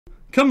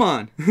Come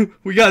on.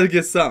 We gotta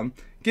get some.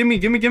 Gimme.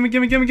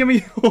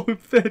 Oh,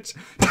 bitch.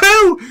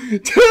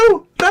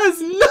 Two!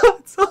 That's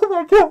nuts! Oh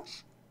my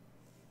gosh.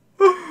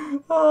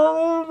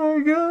 Oh my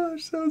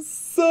gosh. That was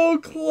so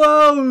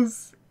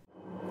close.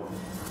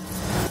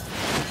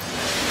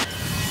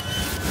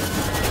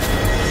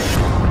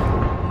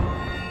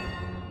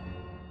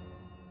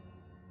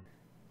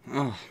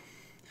 Oh.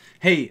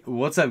 Hey,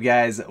 what's up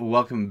guys?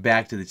 Welcome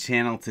back to the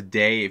channel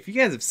today. If you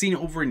guys have seen it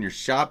over in your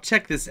shop,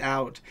 check this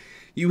out.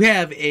 You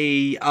have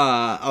a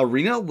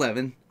Arena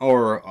 11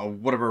 or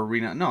whatever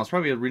arena. No, it's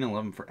probably Arena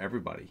 11 for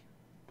everybody,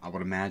 I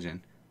would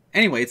imagine.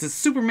 Anyway, it's a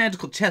super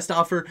magical chest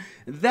offer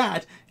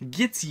that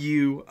gets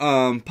you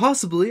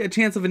possibly a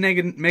chance of a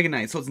Mega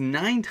Knight. So it's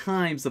 9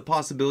 times the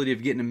possibility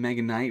of getting a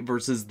Mega Knight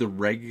versus the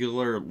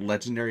regular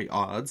legendary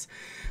odds.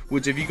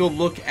 Which, if you go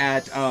look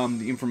at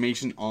the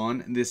information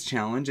on this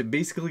challenge, it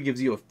basically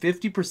gives you a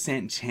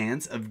 50%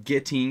 chance of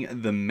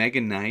getting the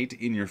Mega Knight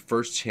in your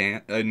first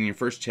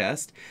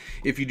chest.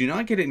 If you do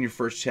not get it in your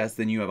first chest,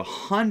 then you have a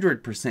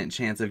 100%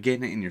 chance of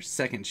getting it in your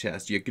second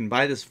chest. You can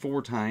buy this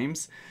 4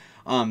 times.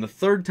 The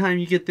third time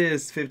you get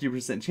this,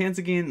 50% chance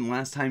again, and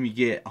last time you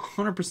get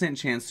 100%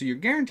 chance, so you're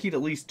guaranteed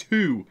at least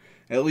two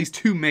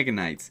Mega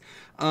Knights.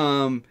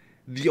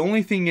 The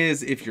only thing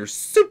is, if you're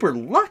super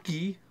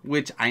lucky,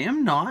 which I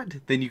am not,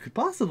 then you could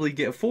possibly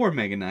get 4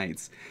 Mega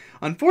Knights.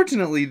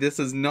 Unfortunately, this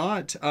is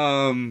not,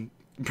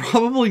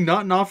 probably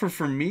not an offer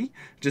for me,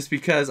 just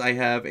because I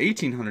have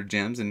 1,800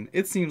 gems, and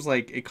it seems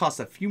like it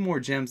costs a few more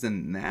gems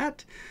than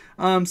that.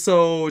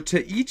 So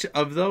to each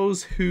of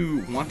those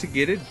who want to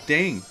get it,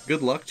 dang,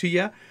 good luck to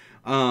you.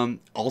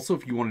 Also,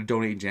 if you want to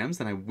donate gems,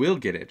 then I will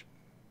get it.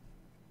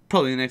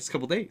 Probably in the next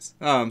couple days.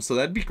 So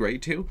that'd be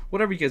great too.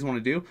 Whatever you guys want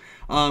to do.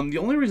 The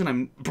only reason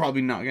I'm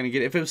probably not gonna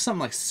get it, if it was something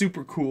like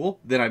super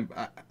cool, then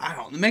I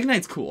don't. The Mega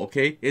Knight's cool,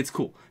 okay? It's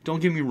cool. Don't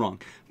get me wrong.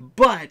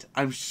 But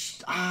I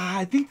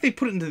think they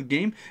put it into the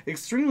game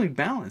extremely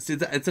balanced.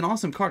 It's an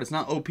awesome card. It's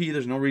not OP.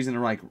 There's no reason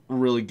to like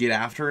really get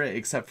after it,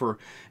 except for,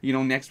 you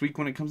know, next week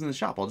when it comes in the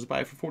shop, I'll just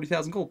buy it for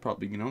 40,000 gold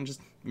probably. You know, and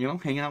just, you know,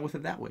 hang out with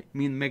it that way.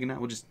 Me and the Mega Knight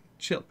will just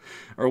chill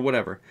or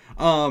whatever.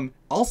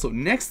 Also,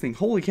 next thing,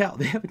 holy cow,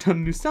 they have a ton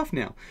of new stuff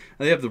now.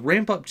 They have the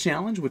ramp up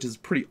challenge, which is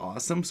pretty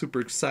awesome.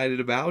 Super excited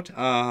about.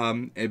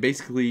 It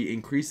basically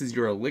increases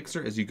your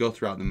elixir as you go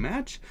throughout the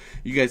match.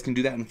 You guys can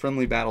do that in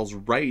friendly battles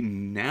right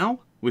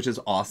now, which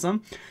is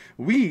awesome.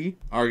 We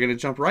are gonna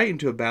jump right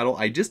into a battle.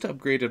 I just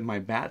upgraded my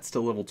bats to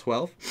level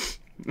 12.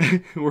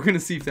 We're gonna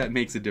see if that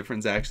makes a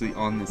difference actually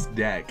on this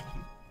deck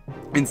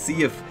and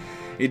see if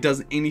it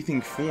does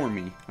anything for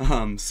me.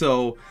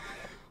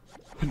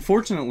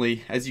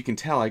 Unfortunately, as you can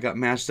tell, I got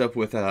matched up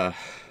with a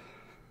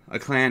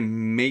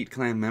clan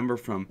member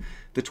from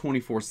the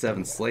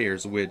 24/7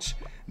 Slayers, which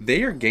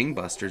they are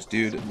gangbusters,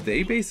 dude.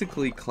 They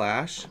basically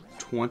clash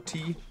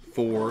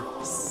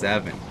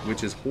 24/7,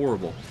 which is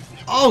horrible.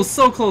 Oh,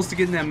 so close to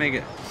getting that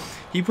Mega.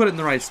 He put it in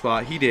the right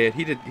spot. He did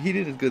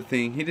a good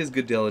thing. He did his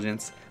good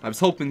diligence. I was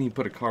hoping he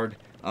put a card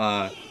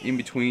in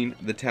between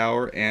the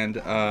tower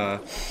and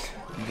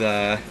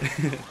the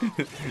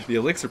the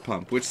elixir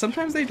pump, which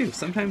sometimes they do,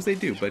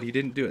 but he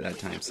didn't do it that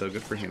time, so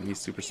good for him. He's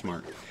super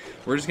smart.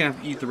 We're just gonna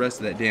have to eat the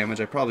rest of that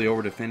damage. I probably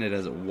over defended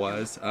as it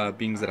was,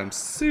 being that I'm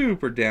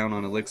super down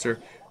on elixir.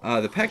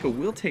 The P.E.K.K.A.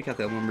 will take out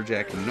that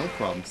lumberjack no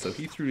problem, so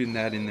he threw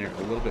that in there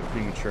a little bit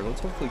premature.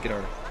 Let's hopefully get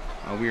our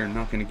we are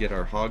not going to get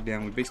our hog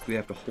down. We basically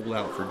have to hold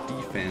out for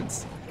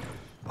defense.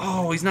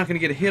 Oh, he's not going to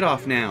get a hit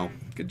off now.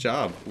 Good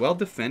job. Well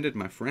defended,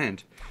 my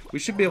friend. We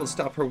should be able to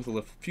stop her with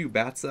a few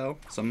bats, though,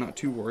 so I'm not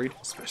too worried.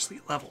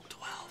 Especially level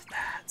 12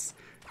 bats.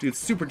 Dude,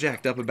 super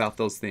jacked up about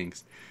those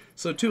things.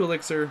 So 2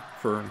 elixir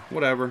for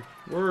whatever.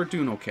 We're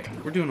doing okay.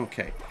 We're doing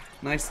okay.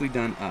 Nicely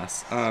done,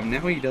 us. Now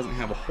he doesn't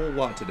have a whole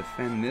lot to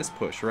defend this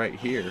push right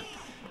here,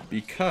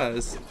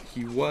 because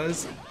he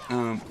was...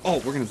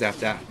 oh, we're going to zap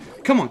that.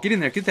 Come on, get in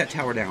there. Get that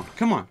tower down.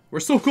 Come on.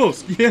 We're so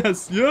close.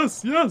 Yes,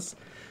 yes, yes.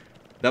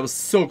 That was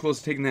so close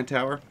to taking that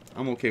tower.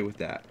 I'm okay with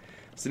that.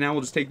 So now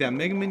we'll just take that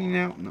Mega Minion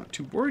out. I'm not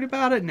too worried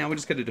about it. Now we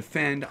just got to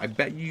defend. I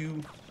bet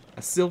you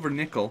a silver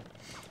nickel.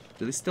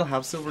 Do they still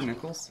have silver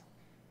nickels?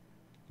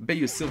 I bet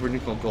you a silver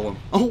nickel golem.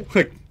 Oh,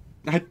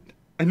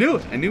 I knew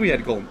it. I knew he had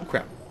a golem. Oh,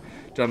 crap.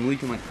 Dude, I'm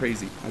leaking like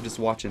crazy. I'm just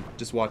watching.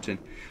 Just watching.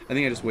 I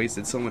think I just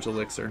wasted so much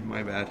elixir.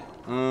 My bad.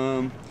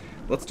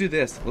 Let's do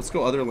this. Let's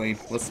go other lane.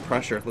 Let's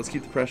pressure. Let's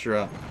keep the pressure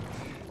up.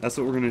 That's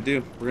what we're going to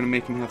do. We're going to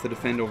make him have to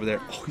defend over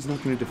there. Oh, he's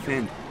not going to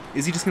defend.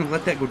 Is he just going to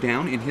let that go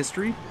down in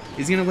history?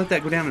 Is he going to let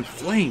that go down in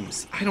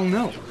flames? I don't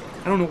know.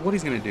 I don't know what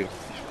he's going to do.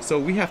 So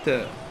we have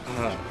to,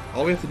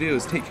 all we have to do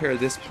is take care of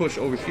this push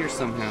over here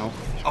somehow.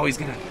 Oh, he's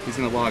gonna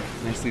log.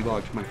 Nicely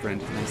logged, my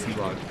friend. Nicely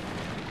logged.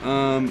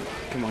 Come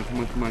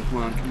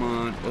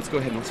on. Let's go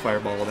ahead and let's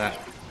fireball that.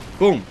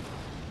 Boom.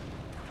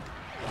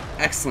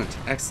 Excellent.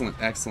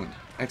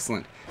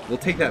 We'll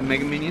take that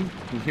Mega Minion,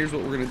 and here's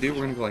what we're going to do.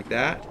 We're going to go like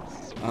that.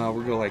 We're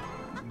going to go like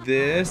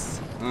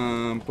this.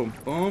 Boom,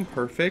 boom.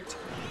 Perfect.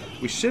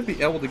 We should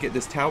be able to get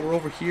this tower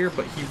over here,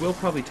 but he will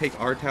probably take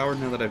our tower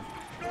now that I've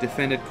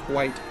defended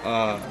quite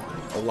a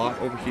lot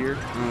over here.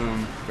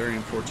 Very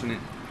unfortunate.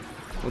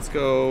 Let's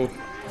go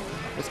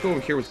over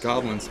here with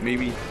goblins.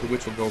 Maybe the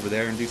witch will go over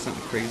there and do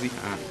something crazy.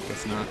 Ah,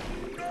 guess not.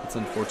 That's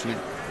unfortunate.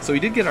 So we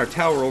did get our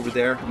tower over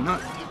there. I'm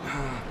not...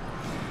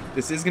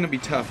 This is going to be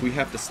tough. We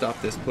have to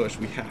stop this push.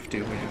 We have to.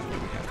 We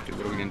have to.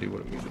 What are we going to do?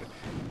 What are we going to do?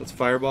 Let's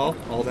fireball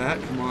all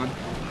that. Come on.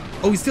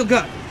 Oh, he's still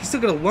got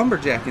a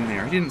lumberjack in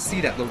there. I didn't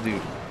see that little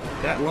dude.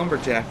 That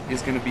lumberjack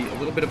is going to be a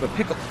little bit of a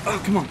pickle.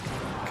 Oh, come on.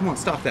 Come on,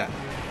 stop that.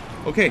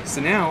 Okay,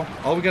 so now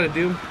all we got to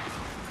do,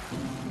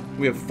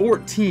 we have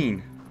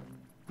 14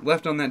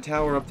 left on that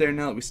tower up there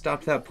now that we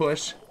stopped that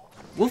push.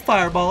 We'll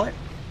fireball it.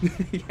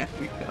 Yeah,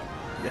 we will.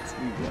 Yes,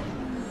 we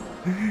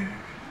will.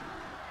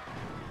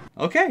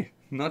 Okay,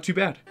 not too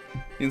bad.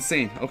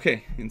 Insane.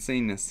 Okay,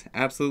 insaneness.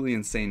 Absolutely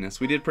insaneness.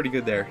 We did pretty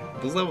good there.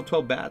 Those level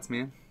 12 bats,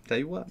 man. Tell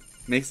you what,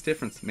 makes a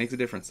difference. Makes a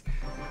difference.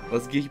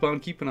 Let's keep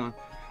on keeping on.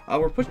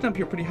 We're pushing up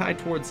here pretty high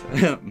towards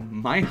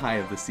my high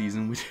of the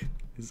season, which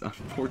is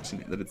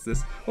unfortunate that it's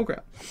this. Oh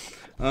crap.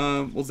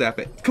 We'll zap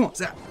it. Come on,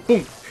 zap.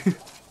 Boom.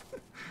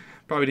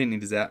 Probably didn't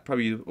need to zap.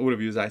 Probably would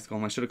have used Ice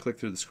Golem. I should have clicked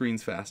through the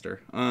screens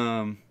faster.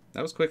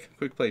 That was quick.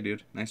 Quick play,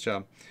 dude. Nice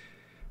job.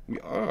 We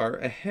are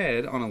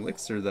ahead on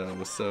Elixir,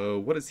 though. So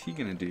what is he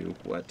going to do?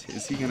 What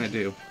is he going to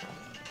do?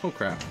 Oh,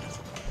 crap.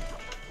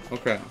 Oh,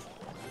 crap.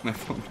 My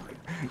phone.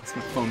 It's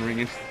my phone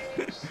ringing.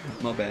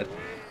 My bad.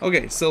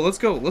 Okay, so let's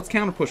go. Let's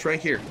counter push right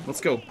here.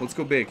 Let's go. Let's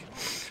go big.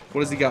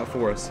 What has he got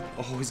for us?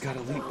 Oh, he's got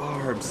elite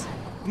barbs.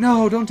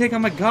 No, don't take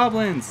on my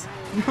goblins.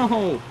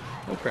 No.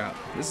 Oh, crap.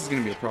 This is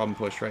going to be a problem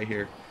push right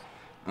here.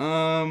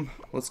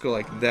 Let's go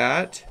like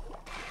that.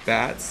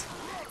 Bats.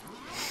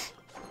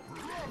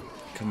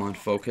 Come on,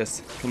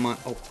 focus. Come on.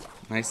 Oh,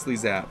 nicely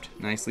zapped.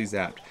 Nicely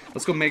zapped.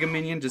 Let's go Mega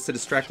Minion just to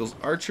distract those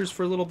archers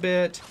for a little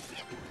bit.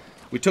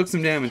 We took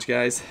some damage,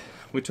 guys.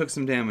 We took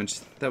some damage.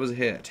 That was a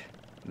hit.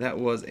 That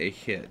was a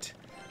hit.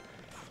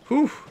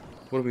 Whew.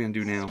 What are we going to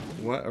do now?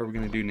 What are we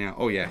going to do now?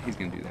 Oh, yeah, he's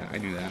going to do that. I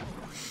knew that.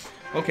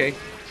 Okay,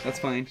 that's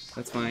fine.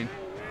 That's fine.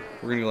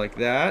 We're going to go like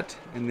that,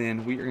 and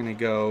then we are going to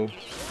go...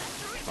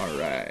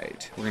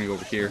 Alright, we're going to go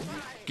over here.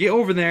 Get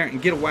over there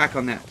and get a whack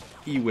on that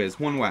E-Wiz.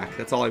 One whack.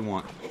 That's all I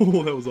want.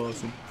 Oh, that was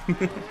awesome.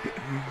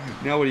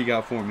 Now what do you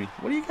got for me?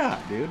 What do you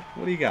got, dude?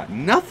 What do you got?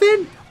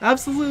 Nothing?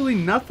 Absolutely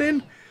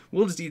nothing?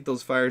 We'll just eat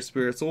those fire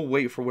spirits. We'll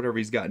wait for whatever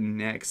he's got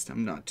next.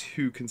 I'm not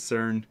too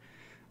concerned.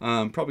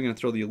 Probably going to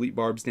throw the elite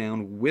barbs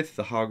down with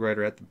the Hog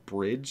Rider at the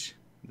bridge.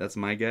 That's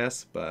my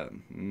guess, but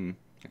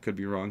I could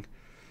be wrong.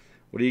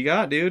 What do you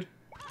got, dude?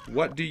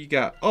 What do you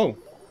got? Oh,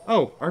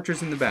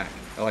 archers in the back.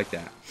 I like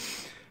that.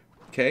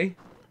 Okay,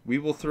 we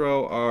will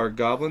throw our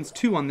goblins.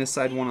 2 on this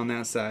side, 1 on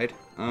that side.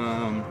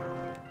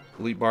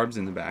 Elite barbs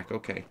in the back.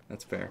 Okay,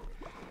 that's fair.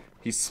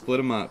 He split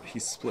them up. He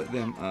split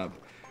them up.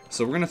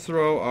 So we're going to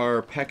throw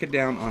our P.E.K.K.A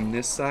down on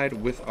this side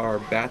with our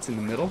bats in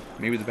the middle.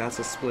 Maybe the bats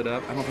will split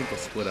up. I don't think they'll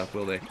split up,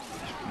 will they? No,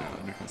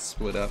 they're not going to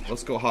split up.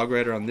 Let's go Hog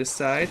Rider on this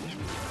side.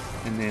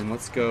 And then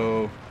let's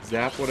go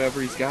zap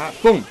whatever he's got.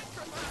 Boom!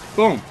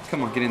 Boom!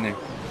 Come on, get in there.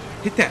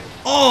 Hit that.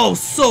 Oh,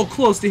 so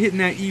close to hitting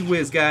that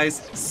E-Wiz,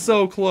 guys.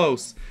 So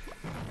close.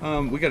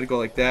 We got to go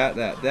like that,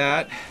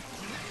 that.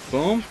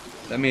 Boom.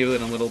 That may have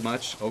been a little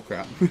much. Oh,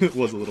 crap. It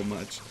was a little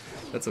much.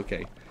 That's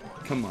okay.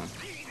 Come on.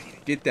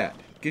 Get that.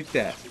 Get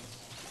that.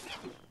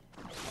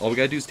 All we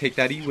got to do is take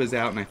that E-Wiz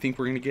out, and I think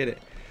we're going to get it.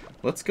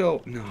 Let's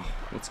go. No.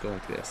 Let's go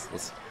like this.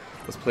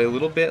 Let's play a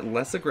little bit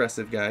less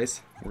aggressive,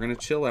 guys. We're going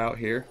to chill out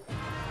here.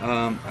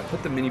 I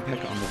put the mini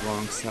P.E.K.K.A on the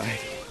wrong side.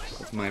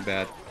 That's my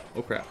bad.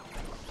 Oh, crap.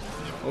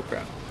 Oh,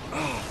 crap.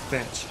 Oh,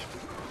 fetch.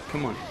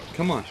 Come on.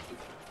 Come on.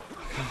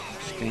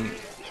 Gosh, dang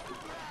it.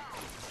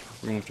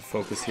 We're going to have to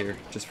focus here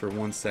just for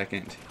 1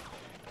 second.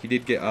 He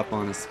did get up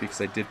on us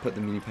because I did put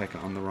the mini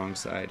P.E.K.K.A on the wrong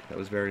side. That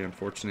was very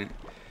unfortunate.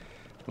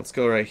 Let's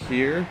go right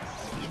here.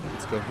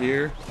 Let's go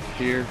here,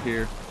 here,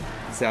 here.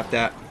 Zap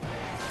that.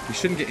 We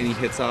shouldn't get any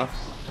hits off.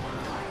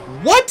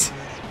 What?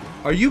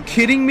 Are you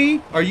kidding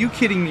me? Are you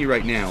kidding me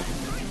right now?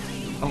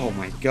 Oh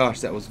my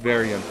gosh, that was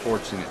very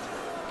unfortunate.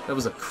 That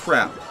was a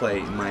crap play,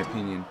 in my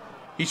opinion.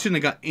 He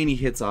shouldn't have got any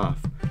hits off.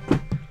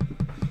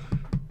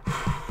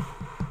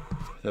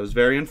 That was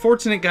very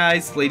unfortunate,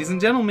 guys. Ladies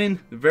and gentlemen,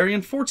 very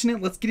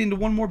unfortunate. Let's get into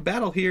one more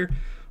battle here.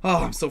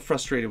 Oh, I'm so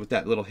frustrated with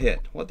that little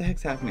hit. What the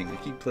heck's happening? I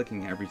keep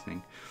clicking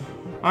everything.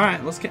 All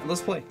right, let's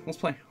play. Let's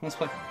play.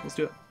 Let's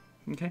do it.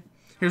 Okay.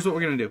 Here's what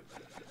we're gonna do.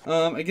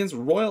 Against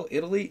Royal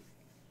Italy,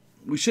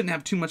 we shouldn't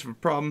have too much of a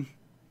problem.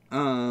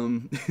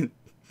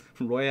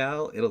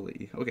 Royale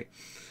Italy. Okay.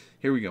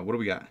 Here we go. What do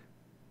we got?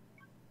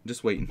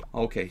 Just waiting.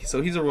 Okay,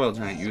 so he's a Royal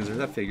Giant user.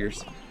 That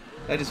figures.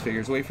 That just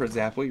figures. Wait for a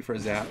zap. Wait for a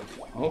zap.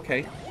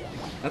 Okay.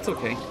 That's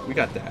okay. We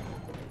got that.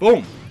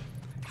 Boom.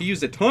 He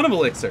used a ton of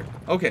elixir.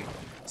 Okay.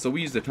 So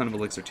we used a ton of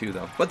elixir too,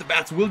 though. But the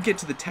bats will get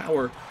to the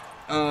tower.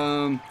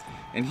 And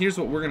here's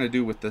what we're going to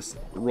do with this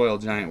Royal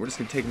Giant. We're just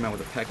going to take him out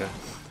with a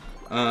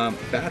P.E.K.K.A.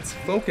 Bats,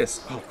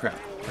 focus. Oh, crap.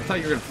 I thought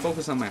you were going to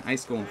focus on my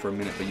Ice Golem for a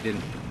minute, but you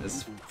didn't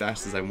as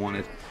fast as I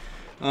wanted.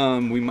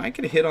 We might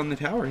get a hit on the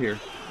tower here.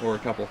 Or a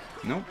couple.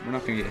 Nope, we're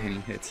not going to get any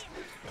hits.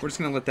 We're just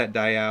going to let that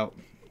die out.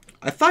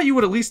 I thought you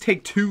would at least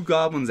take 2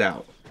 goblins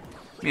out.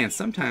 Man,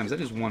 sometimes I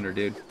just wonder,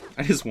 dude.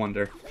 I just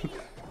wonder.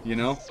 You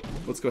know?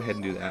 Let's go ahead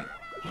and do that.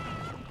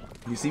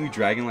 You see me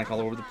dragging like all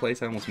over the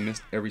place? I almost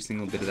missed every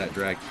single bit of that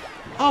drag.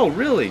 Oh,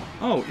 really?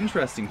 Oh,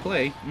 interesting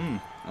play.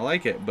 I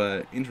like it,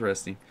 but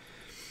interesting.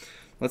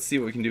 Let's see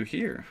what we can do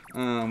here.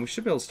 We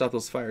should be able to stop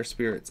those fire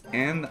spirits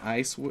and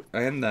the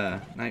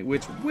the night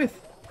witch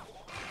with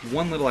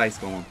one little ice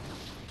golem.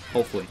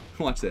 Hopefully.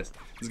 Watch this.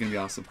 This is gonna be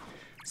awesome.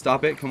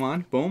 Stop it. Come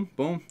on. Boom.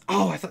 Boom.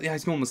 Oh, I thought the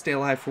ice golem would stay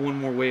alive for one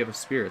more wave of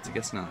spirits. I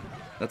guess not.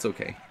 That's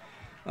okay.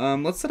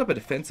 Let's set up a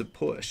defensive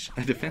push,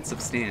 a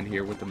defensive stand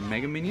here with the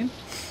Mega Minion.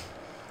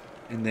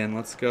 And then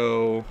let's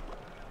go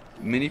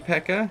Mini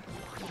P.E.K.K.A.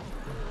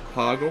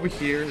 Hog over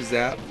here.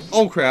 Zap.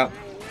 Oh, crap.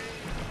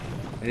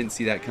 I didn't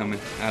see that coming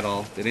at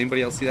all. Did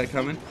anybody else see that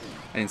coming?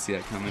 I didn't see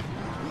that coming.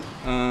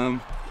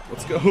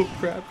 Let's go.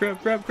 Crap,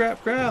 crap, crap,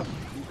 crap, crap.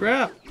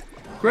 Crap.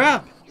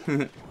 Crap.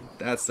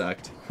 That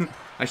sucked.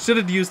 I should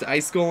have used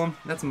Ice Golem.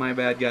 That's my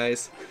bad,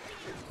 guys.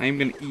 I am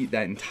going to eat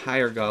that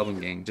entire Goblin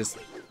Gang. Just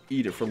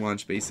eat it for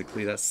lunch,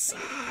 basically. That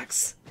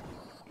sucks.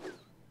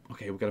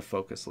 Okay, we got to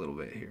focus a little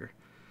bit here.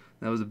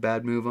 That was a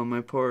bad move on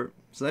my part.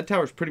 So that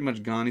tower's pretty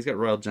much gone. He's got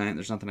Royal Giant.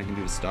 There's nothing I can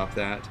do to stop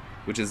that,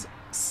 which is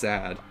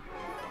sad.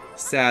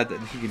 Sad that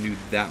he can do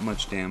that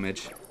much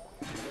damage,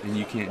 and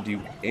you can't do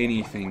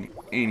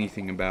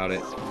anything about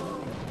it.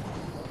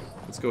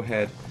 Let's go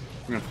ahead.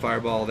 We're going to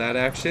fireball that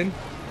action.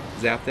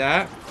 Zap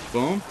that.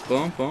 Boom,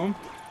 boom, boom.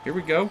 Here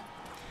we go.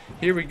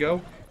 Here we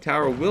go.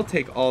 Tower will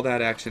take all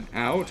that action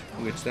out,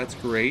 which that's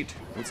great.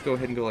 Let's go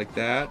ahead and go like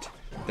that,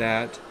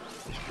 that,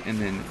 and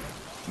then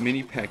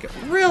Mini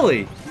P.E.K.K.A.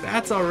 Really?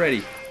 That's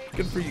already.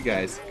 Good for you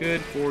guys.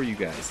 Good for you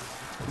guys.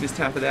 Missed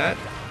half of that.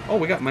 Oh,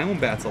 we got my own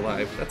bats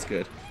alive. That's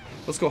good.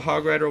 Let's go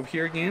Hog Rider over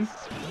here again.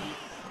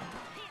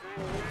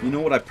 You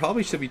know what? I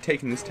probably should be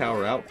taking this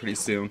tower out pretty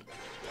soon.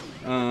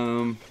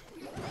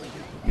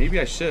 Maybe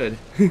I should.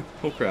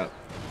 Oh, crap.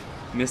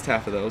 Missed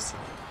half of those.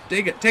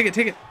 Take it, take it,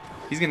 take it.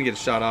 He's going to get a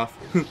shot off.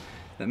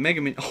 That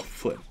Mega Man. Oh,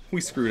 flip.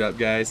 We screwed up,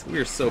 guys. We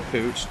are so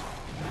pooched.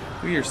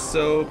 We are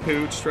so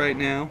pooched right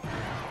now.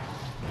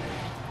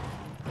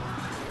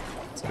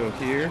 Let's go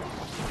here.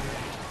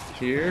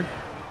 Here.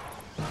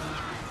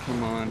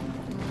 Come on.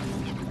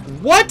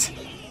 What?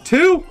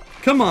 2?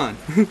 Come on.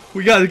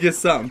 We got to get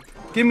something.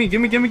 Gimme,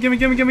 gimme, gimme, gimme,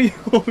 gimme, gimme.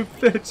 Oh,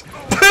 bitch.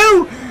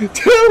 2!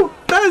 2!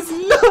 That's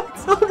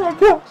nuts! Oh, my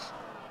gosh.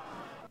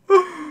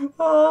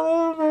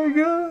 Oh, my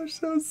gosh.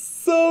 That was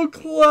so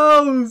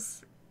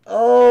close.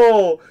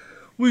 Oh.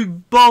 We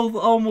both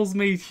almost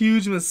made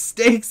huge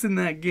mistakes in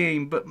that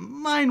game, but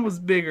mine was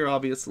bigger,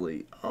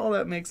 obviously. Oh,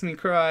 that makes me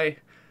cry.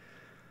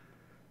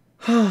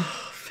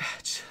 Oh,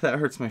 fetch. That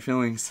hurts my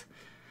feelings.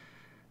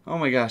 Oh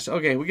my gosh.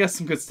 Okay, we got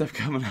some good stuff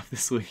coming up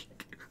this week.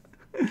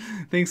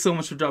 Thanks so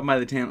much for dropping by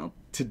the channel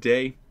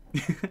today.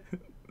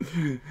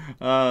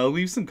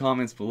 Leave some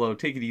comments below.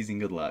 Take it easy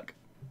and good luck.